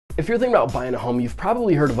If you're thinking about buying a home, you've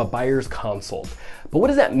probably heard of a buyer's consult. But what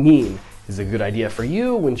does that mean? Is it a good idea for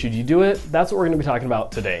you? When should you do it? That's what we're going to be talking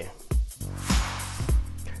about today.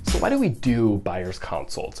 So why do we do buyer's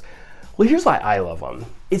consults? Well, here's why I love them.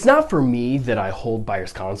 It's not for me that I hold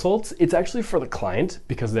buyer's consults. It's actually for the client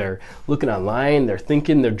because they're looking online, they're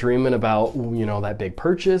thinking, they're dreaming about, that big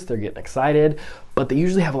purchase, they're getting excited, but they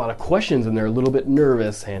usually have a lot of questions and they're a little bit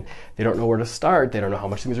nervous and they don't know where to start. They don't know how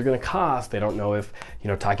much things are going to cost. They don't know if,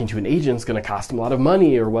 talking to an agent is going to cost them a lot of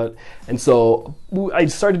money or what. And so I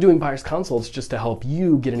started doing buyer's consults just to help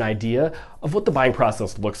you get an idea of what the buying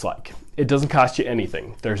process looks like. It doesn't cost you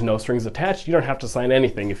anything. There's no strings attached. You don't have to sign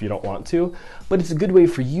anything if you don't want to, but it's a good way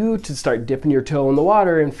for you to start dipping your toe in the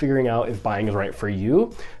water and figuring out if buying is right for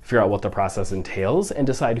you, figure out what the process entails, and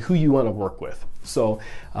decide who you want to work with. So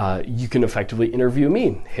you can effectively interview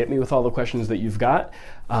me. Hit me with all the questions that you've got.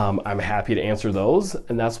 I'm happy to answer those,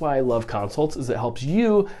 and that's why I love consults, is it helps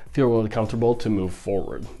you feel really comfortable to move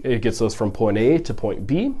forward. It gets us from point A to point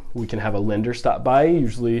B. We can have a lender stop by.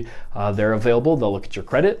 Usually they're available. They'll look at your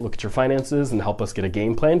credit, look at your finances, and help us get a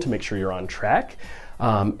game plan to make sure you're on track.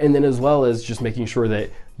 And then as well as just making sure that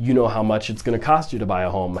you know how much it's going to cost you to buy a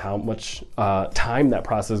home, how much time that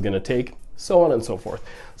process is going to take, so on and so forth.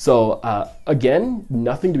 So again,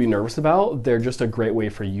 nothing to be nervous about. They're just a great way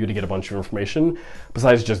for you to get a bunch of information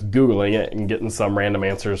besides just Googling it and getting some random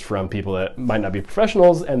answers from people that might not be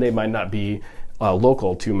professionals and they might not be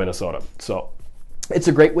local to Minnesota. So it's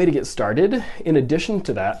a great way to get started. In addition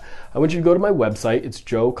to that, I want you to go to my website. It's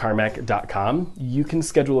jcarmack.com. You can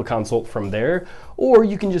schedule a consult from there, or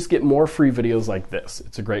you can just get more free videos like this.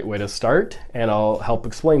 It's a great way to start, and I'll help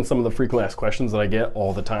explain some of the frequently asked questions that I get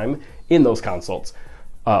all the time in those consults.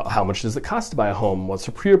 How much does it cost to buy a home? What's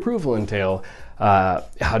a pre-approval entail?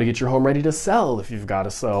 How to get your home ready to sell if you've got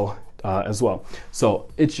to sell as well. So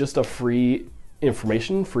it's just a free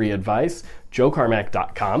information, free advice,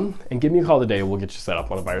 jcarmack.com, and give me a call today. We'll get you set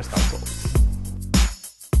up on a buyer's consult.